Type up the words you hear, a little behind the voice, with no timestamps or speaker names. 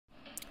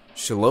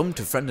Shalom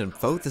to friend and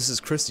foe, this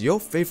is Chris, your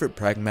favorite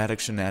pragmatic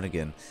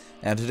shenanigan,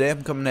 and today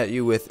I'm coming at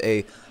you with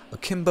a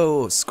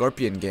Akimbo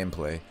Skorpion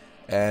gameplay.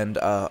 And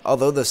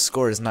although the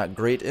score is not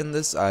great in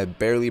this, I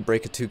barely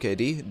break a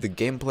 2KD, the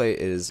gameplay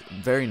is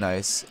very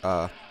nice,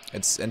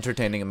 it's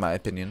entertaining in my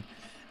opinion,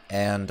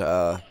 and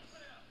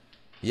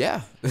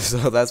yeah,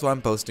 so that's why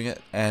I'm posting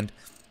it. And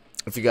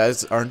if you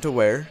guys aren't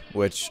aware,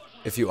 which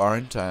if you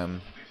aren't,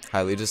 I'm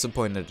highly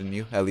disappointed in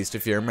you, at least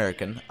if you're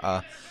American,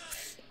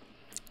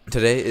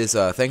 today is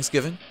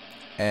Thanksgiving,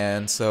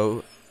 and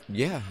so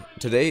yeah,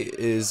 today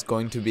is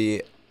going to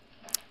be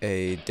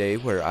a day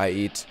where I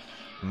eat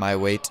my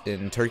weight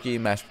in turkey,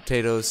 mashed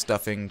potatoes,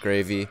 stuffing,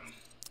 gravy,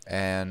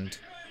 and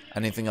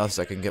anything else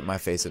I can get my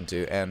face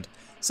into. And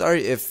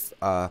sorry if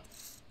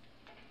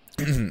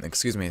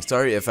excuse me,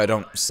 sorry if I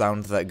don't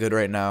sound that good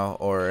right now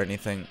or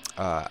anything.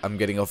 I'm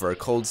getting over a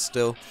cold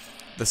still.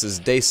 This is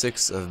day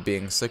 6 of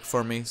being sick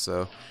for me,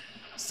 so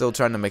still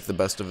trying to make the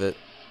best of it.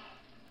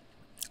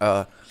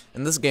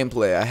 In this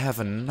gameplay, I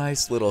have a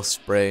nice little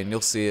spray, and you'll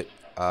see it.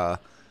 I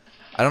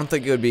don't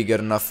think it would be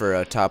good enough for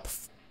a top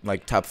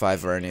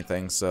 5 or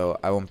anything, so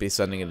I won't be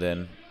sending it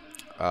in.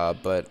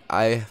 But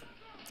I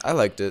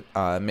liked it.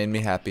 It made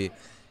me happy.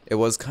 It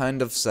was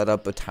kind of set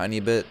up a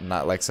tiny bit,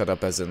 not like set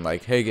up as in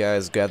like, hey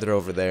guys, gather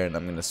over there and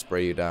I'm gonna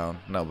spray you down.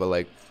 No, but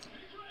like,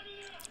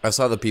 I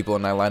saw the people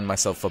and I lined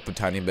myself up a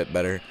tiny bit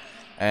better,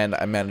 and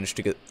I managed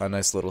to get a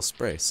nice little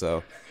spray.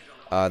 So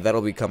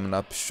that'll be coming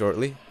up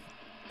shortly.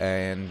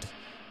 And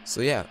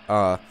so yeah,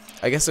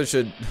 I guess I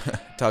should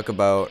talk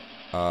about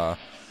a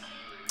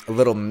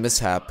little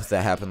mishap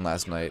that happened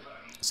last night.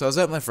 So I was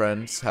at my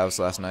friend's house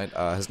last night.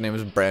 His name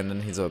is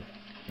Brandon. He's a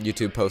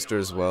YouTube poster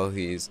as well.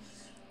 He's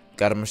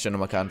got a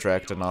machinima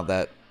contract and all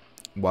that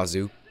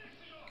wazoo.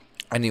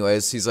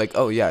 Anyways, he's like,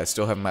 oh yeah, I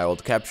still have my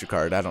old capture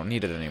card. I don't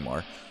need it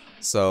anymore.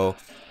 So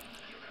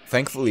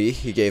thankfully,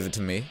 he gave it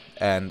to me,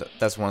 and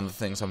that's one of the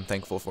things I'm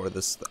thankful for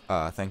this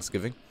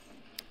Thanksgiving.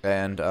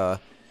 And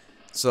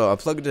so I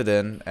plugged it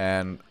in,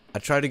 and I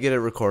tried to get it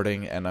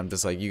recording, and I'm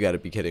just like, you gotta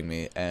be kidding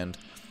me. And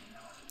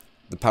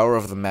the power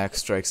of the Mac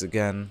strikes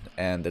again,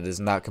 and it is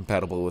not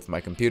compatible with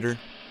my computer,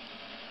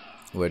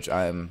 which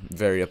I'm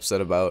very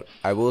upset about.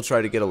 I will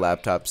try to get a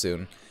laptop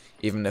soon,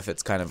 even if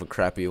it's kind of a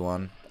crappy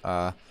one.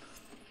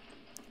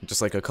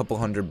 Just like a couple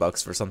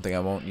 $100 for something I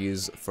won't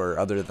use for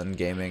other than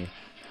gaming.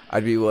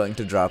 I'd be willing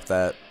to drop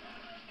that,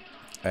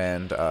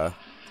 and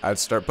I'd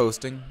start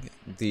posting.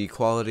 The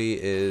quality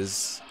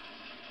is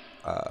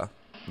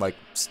like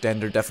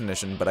standard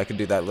definition, but I could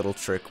do that little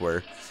trick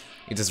where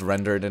you just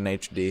render it in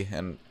HD,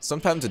 and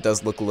sometimes it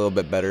does look a little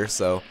bit better,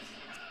 so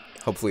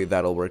hopefully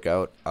that'll work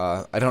out.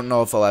 I don't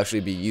know if I'll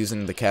actually be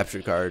using the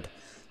capture card,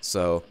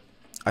 so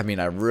I mean,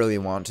 I really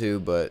want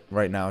to, but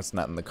right now it's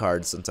not in the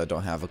card since I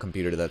don't have a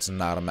computer that's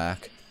not a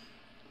Mac,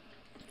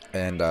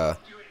 and I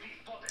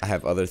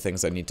have other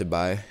things I need to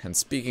buy. And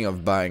speaking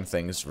of buying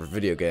things for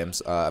video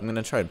games, I'm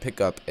gonna try and pick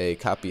up a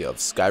copy of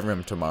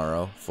Skyrim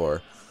tomorrow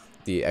for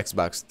the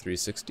Xbox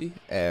 360,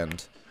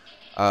 and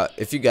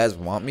if you guys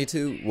want me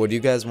to, would you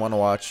guys want to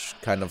watch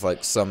kind of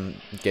like some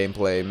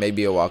gameplay,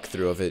 maybe a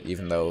walkthrough of it,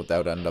 even though that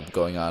would end up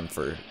going on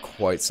for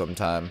quite some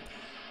time?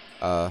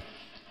 I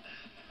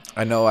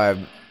know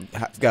I've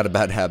got a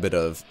bad habit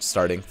of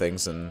starting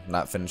things and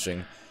not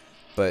finishing,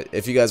 but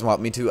if you guys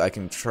want me to, I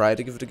can try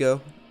to give it a go.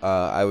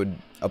 I would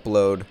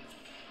upload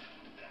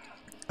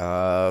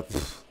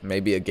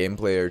maybe a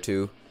gameplay or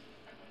two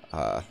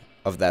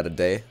of that a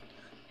day.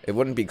 It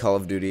wouldn't be Call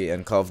of Duty,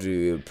 and Call of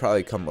Duty would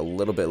probably come a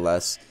little bit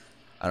less.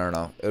 I don't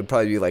know. It would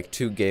probably be like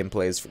 2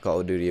 gameplays for Call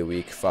of Duty a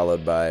week,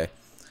 followed by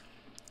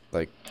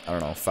like, I don't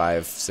know,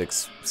 5,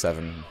 6,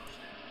 7,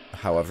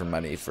 however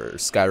many for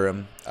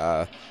Skyrim.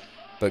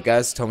 But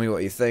guys, tell me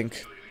what you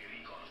think,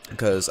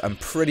 because I'm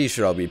pretty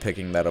sure I'll be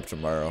picking that up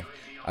tomorrow.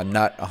 I'm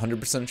not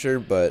 100% sure,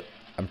 but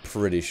I'm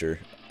pretty sure.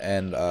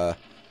 And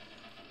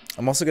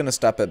I'm also going to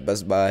stop at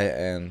Best Buy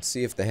and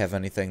see if they have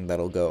anything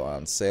that'll go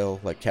on sale,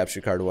 like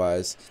capture card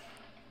wise.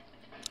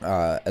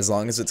 As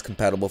long as it's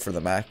compatible for the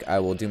Mac, I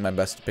will do my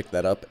best to pick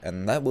that up,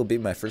 and that will be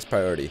my first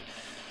priority.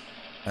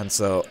 And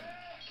so,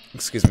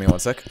 excuse me one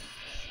sec.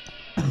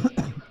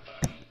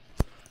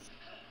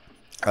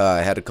 I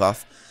had a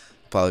cough.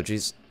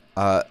 Apologies.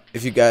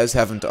 If you guys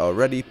haven't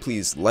already,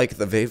 please like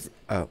the video.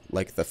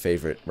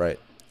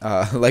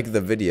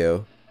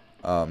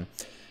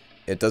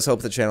 It does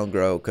help the channel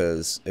grow,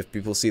 because if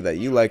people see that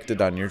you liked it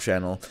on your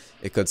channel,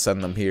 it could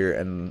send them here,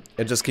 and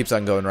it just keeps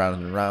on going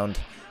round and round.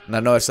 And I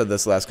know I said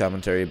this last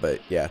commentary, but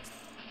yeah.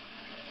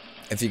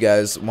 If you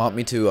guys want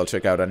me to, I'll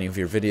check out any of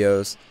your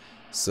videos.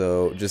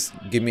 So just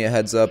give me a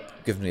heads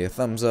up, give me a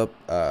thumbs up,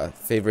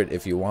 favorite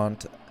if you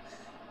want.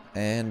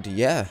 And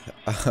yeah,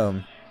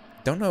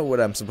 don't know what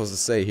I'm supposed to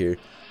say here.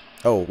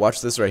 Oh, watch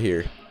this right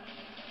here.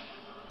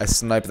 I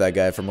sniped that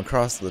guy from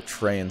across the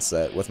train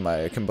set with my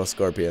Akimbo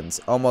Skorpions.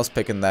 Almost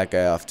picking that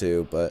guy off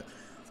too, but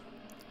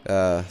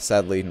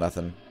sadly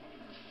nothing.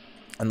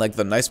 And like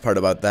the nice part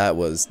about that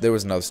was there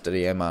was no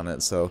steady aim on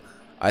it, so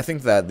I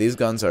think that these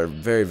guns are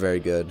very, very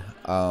good.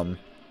 Probably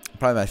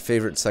my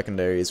favorite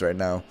secondaries right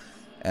now.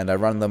 and I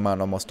run them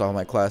on almost all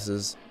my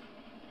classes.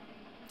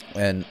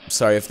 And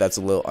sorry if that's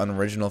a little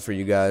unoriginal for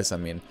you guys. I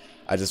mean,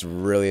 I just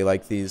really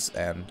like these,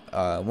 and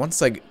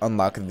once I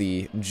unlock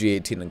the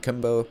G18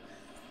 Akimbo,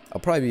 I'll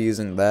probably be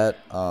using that.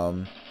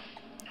 I'm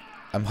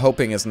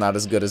hoping it's not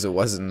as good as it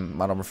was in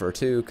Modern Warfare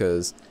 2,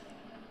 because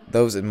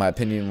those, in my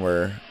opinion,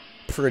 were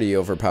pretty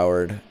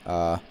overpowered.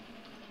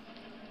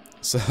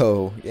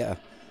 So, yeah.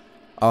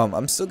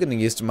 I'm still getting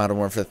used to Modern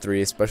Warfare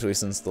 3, especially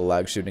since the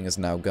lag shooting is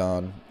now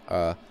gone.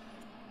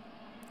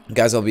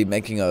 Guys, I'll be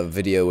making a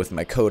video with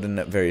my code in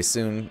it very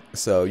soon,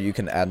 so you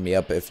can add me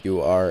up if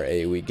you are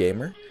a Wii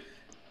gamer.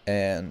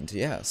 And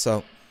yeah,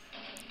 so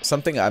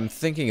something I'm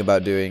thinking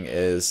about doing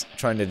is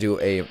trying to do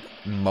a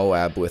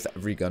Moab with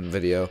every gun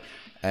video.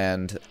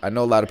 And I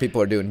know a lot of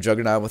people are doing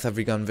Juggernaut with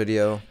every gun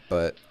video,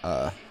 but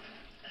I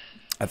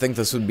think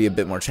this would be a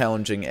bit more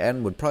challenging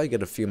and would probably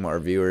get a few more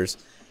viewers.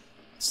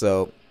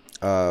 So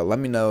let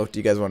me know, do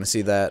you guys want to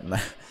see that?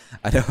 And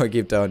I know I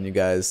keep telling you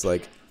guys,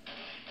 like,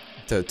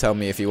 to tell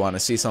me if you want to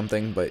see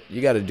something, but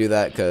you got to do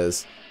that,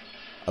 because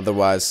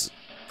otherwise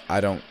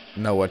I don't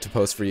know what to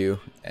post for you.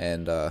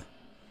 And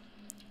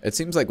it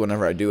seems like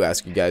whenever I do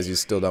ask you guys, you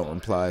still don't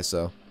reply.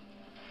 So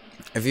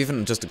if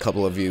even just a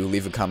couple of you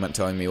leave a comment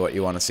telling me what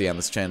you want to see on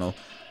this channel,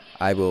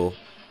 I will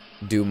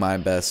do my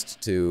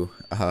best to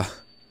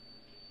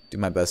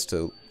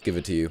give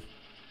it to you.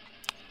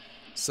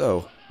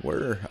 So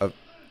we're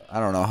I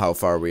don't know how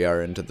far we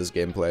are into this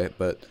gameplay,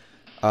 but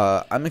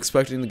I'm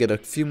expecting to get a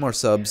few more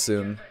subs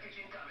soon.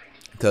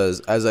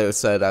 Because, as I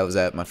said, I was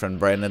at my friend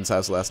Brandon's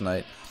house last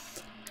night,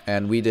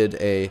 and we did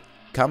a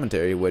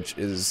commentary, which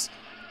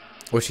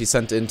he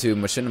sent into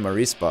Machinima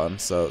Respawn,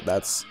 so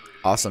that's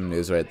awesome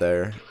news right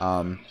there.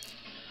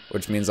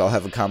 Which means I'll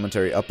have a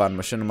commentary up on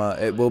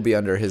Machinima. It will be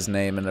under his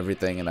name and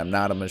everything, and I'm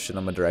not a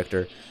Machinima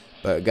director.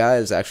 But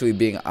guys, actually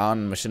being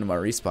on Machinima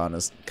Respawn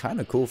is kind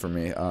of cool for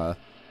me.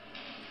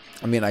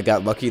 I mean, I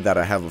got lucky that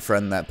I have a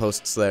friend that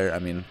posts there. I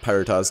mean,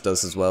 Pyrotaz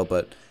does as well,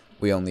 but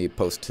we only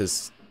post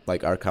his,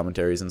 like, our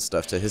commentaries and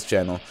stuff to his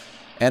channel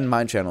and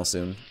my channel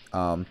soon.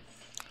 I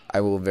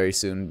will very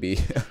soon be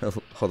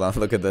hold on,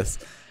 look at this.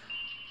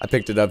 I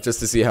picked it up just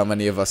to see how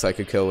many of us I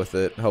could kill with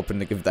it, hoping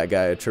to give that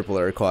guy a triple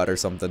or a quad or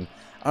something.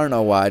 I don't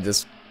know why,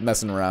 just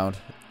messing around.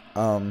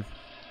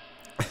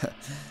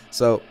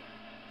 So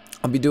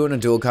I'll be doing a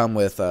dual com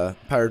with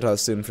Pyrotaz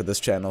soon for this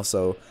channel,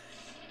 so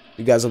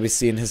you guys will be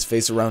seeing his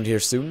face around here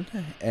soon,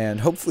 and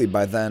hopefully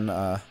by then,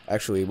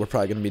 actually we're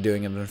probably going to be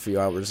doing it in a few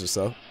hours or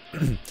so.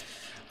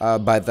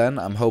 By then,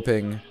 I'm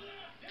hoping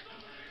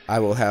I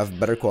will have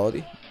better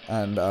quality,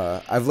 and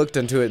I've looked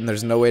into it, and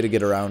there's no way to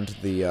get around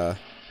the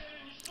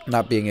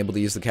not being able to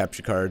use the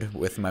capture card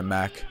with my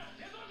Mac.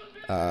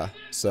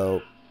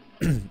 So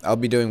I'll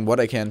be doing what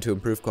I can to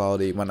improve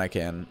quality when I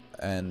can,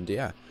 and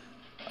yeah,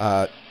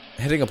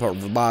 hitting up a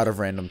lot of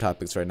random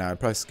topics right now. I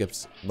probably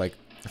skipped, like,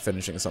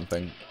 finishing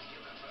something.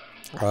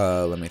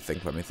 Let me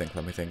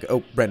think.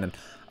 Oh, Brandon.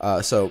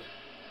 So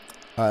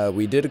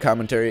we did a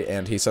commentary,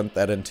 and he sent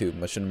that into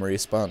Machinima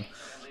Respawn.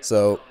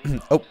 So,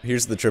 oh,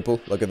 here's the triple.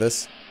 Look at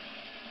this.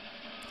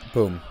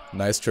 Boom.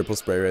 Nice triple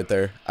spray right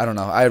there. I don't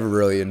know. I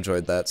really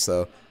enjoyed that,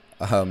 so,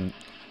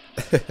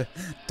 did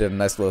a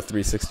nice little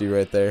 360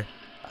 right there.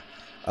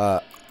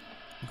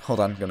 Hold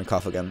on. I'm gonna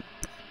cough again.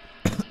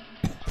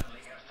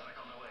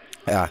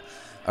 Yeah.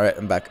 Alright,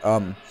 I'm back.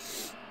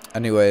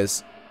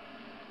 Anyways,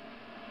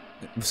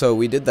 so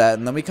we did that,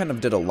 and then we kind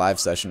of did a live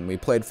session. We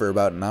played for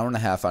about an hour and a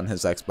half on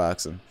his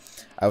Xbox, and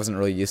I wasn't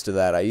really used to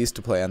that. I used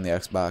to play on the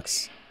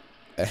Xbox,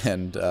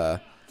 and I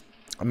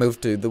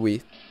moved to the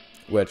Wii,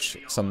 which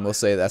some will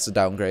say that's a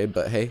downgrade,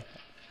 but hey,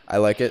 I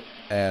like it,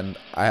 and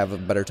I have a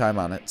better time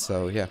on it,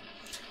 so yeah.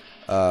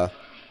 But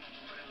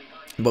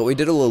we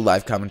did a little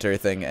live commentary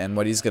thing, and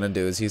what he's going to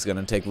do is he's going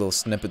to take little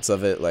snippets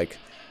of it, like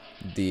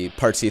the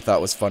parts he thought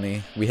was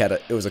funny.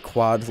 It was a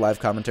quad live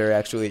commentary,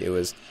 actually. It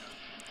was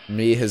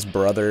me, his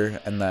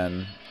brother, and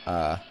then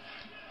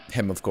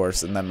him, of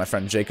course, and then my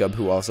friend Jacob,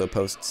 who also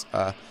posts.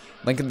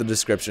 Link in the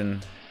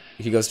description.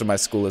 He goes to my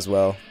school as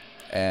well,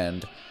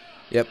 and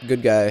yep,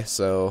 good guy.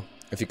 So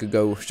if you could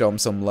go show him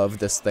some love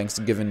this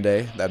Thanksgiving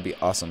Day, that'd be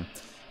awesome.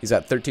 He's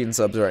at 13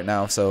 subs right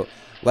now, so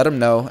let him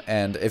know.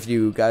 And if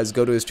you guys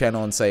go to his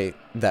channel and say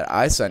that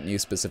I sent you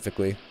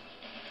specifically,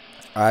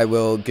 I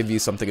will give you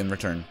something in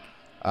return.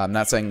 I'm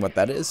not saying what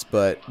that is,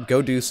 but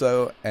go do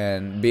so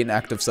and be an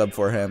active sub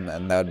for him,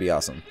 and that would be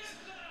awesome.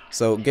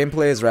 So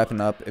gameplay is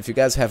wrapping up. If you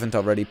guys haven't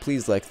already,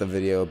 please like the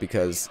video,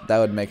 because that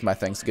would make my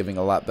Thanksgiving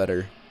a lot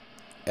better.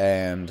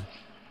 And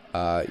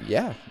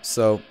yeah,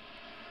 so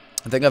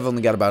I think I've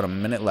only got about a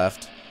minute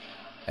left.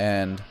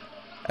 And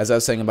as I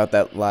was saying about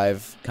that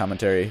live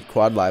commentary,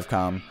 quad live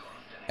com,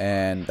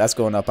 and that's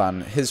going up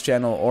on his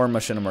channel or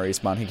Machinima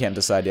Respawn. He can't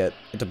decide yet.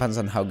 It depends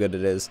on how good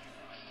it is.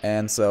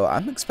 And so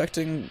I'm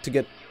expecting to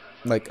get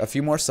like a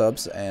few more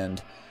subs,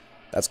 and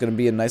that's going to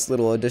be a nice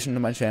little addition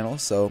to my channel.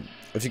 So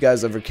if you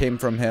guys ever came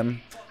from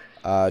him,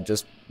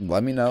 just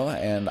let me know,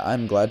 and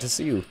I'm glad to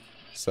see you.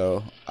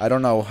 So I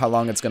don't know how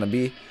long it's going to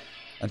be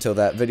until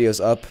that video's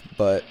up,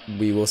 but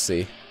we will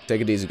see.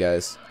 Take it easy,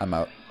 guys. I'm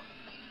out.